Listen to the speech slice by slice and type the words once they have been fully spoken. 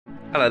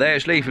Hello there,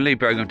 it's Lee from Lee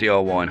Brogan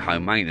DIY and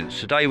Home Maintenance.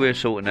 Today we're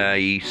sorting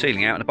a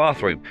ceiling out in the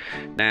bathroom.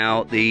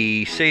 Now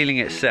the ceiling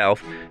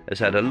itself has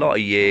had a lot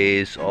of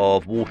years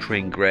of water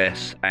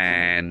ingress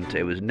and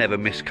it was never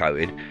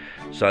miscoated,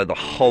 so the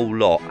whole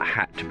lot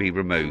had to be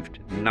removed.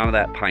 None of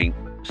that paint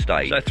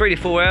stayed. So 3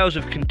 to 4 hours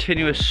of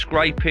continuous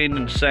scraping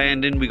and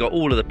sanding. We got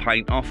all of the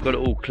paint off, got it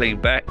all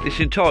cleaned back. This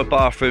entire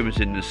bathroom is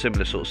in a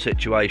similar sort of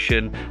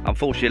situation.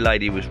 Unfortunately, a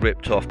lady was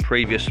ripped off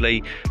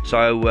previously,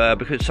 so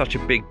because it's such a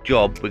big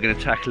job, we're going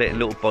to tackle it in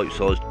little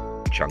bite-sized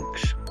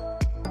chunks.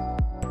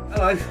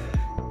 Hello.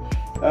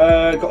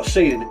 Got a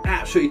ceiling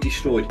absolutely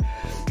destroyed.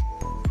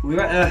 We've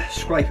had to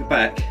scrape it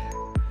back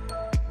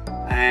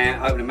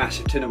and open a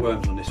massive tin of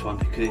worms on this one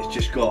because it's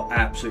just got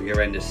absolutely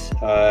horrendous.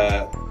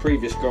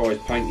 Previous guys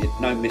painted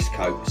no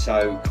miscoat,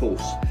 so of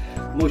course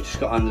moisture's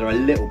got under a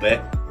little bit.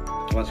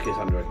 Once it gets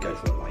under it goes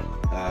right away.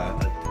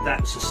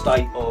 That's the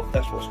state of,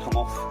 that's what's come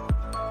off.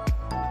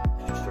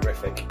 It's just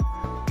horrific.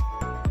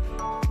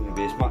 It's going to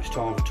be as much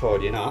time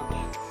tidying up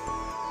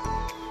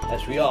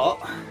as we are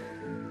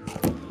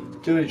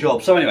doing the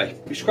job. So anyway,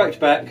 we scraped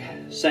back,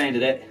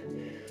 sanded it,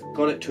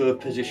 got it to a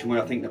position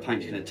where I think the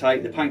paint's going to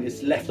take. The paint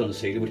is left on the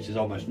ceiling, which is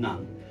almost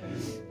none.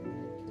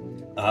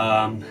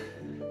 I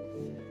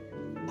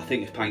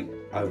think it's paint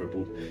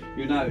overable.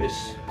 You'll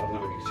notice, I don't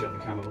know if you can see on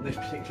the camera, but this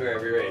particular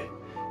area here,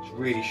 it's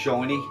really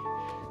shiny.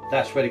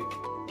 That's where the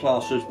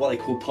plasters, what they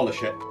call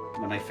polish it.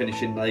 When they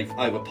finish in, they've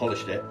over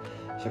polished it.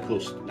 So of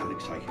course,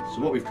 nothing's taken.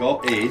 So what we've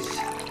got is,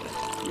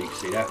 you can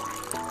see that.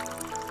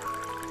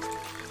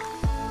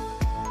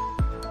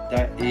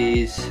 That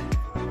is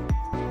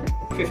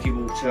 50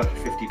 water,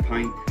 50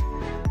 paint.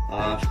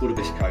 It's called a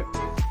Biscoat.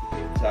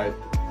 So,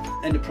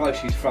 in the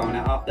process of throwing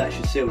that up, that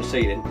should seal the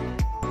ceiling,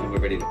 and we're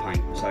ready to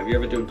paint. So, if you're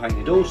ever doing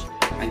painting doors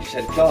and you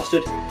said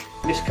plastered,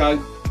 Biscoat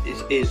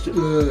is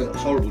a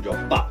horrible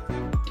job. But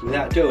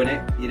without doing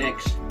it, your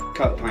next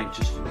coat of paint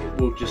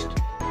will just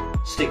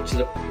stick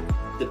to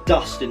the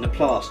dust in the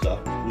plaster,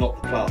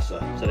 not the plaster.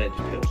 So then it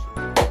just peels.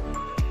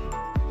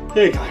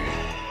 There you go.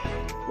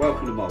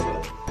 Welcome to my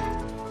world.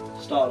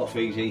 Started off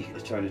easy,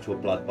 it's turned into a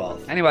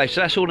bloodbath. Anyway,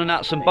 so that's all the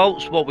nuts and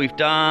bolts. What we've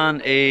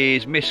done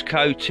is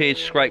miscoated,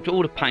 scraped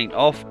all the paint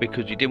off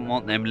because you didn't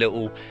want them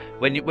little,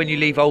 when you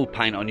leave old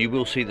paint on, you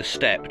will see the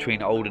step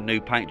between old and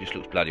new paint. It just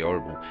looks bloody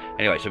horrible.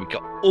 Anyway, so we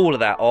got all of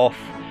that off,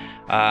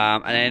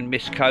 and then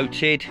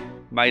miscoated,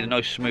 made a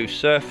nice smooth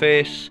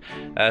surface.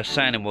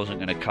 Sanding wasn't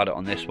going to cut it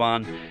on this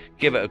one.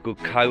 Give it a good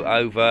coat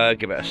over,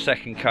 give it a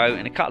second coat,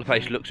 and a couple of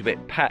places looks a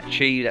bit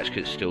patchy. That's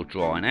because it's still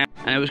drying out.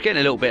 And it was getting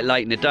a little bit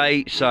late in the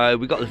day, so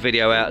we got the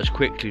video out as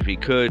quickly as we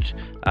could.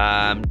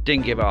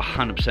 Didn't give it a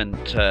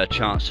 100%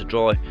 chance to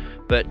dry.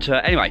 But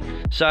anyway,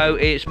 so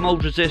it's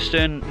mold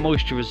resistant,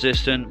 moisture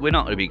resistant. We're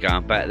not going to be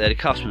going back there. The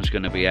customer's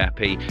going to be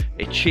happy.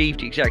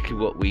 Achieved exactly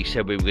what we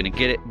said we were going to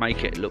get it,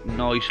 make it look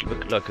nice,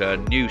 look like a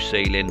new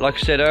ceiling. Like I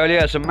said earlier,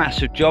 it's a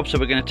massive job, so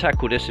we're going to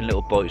tackle this in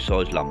little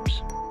bite-sized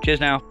lumps. Cheers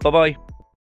now, bye-bye.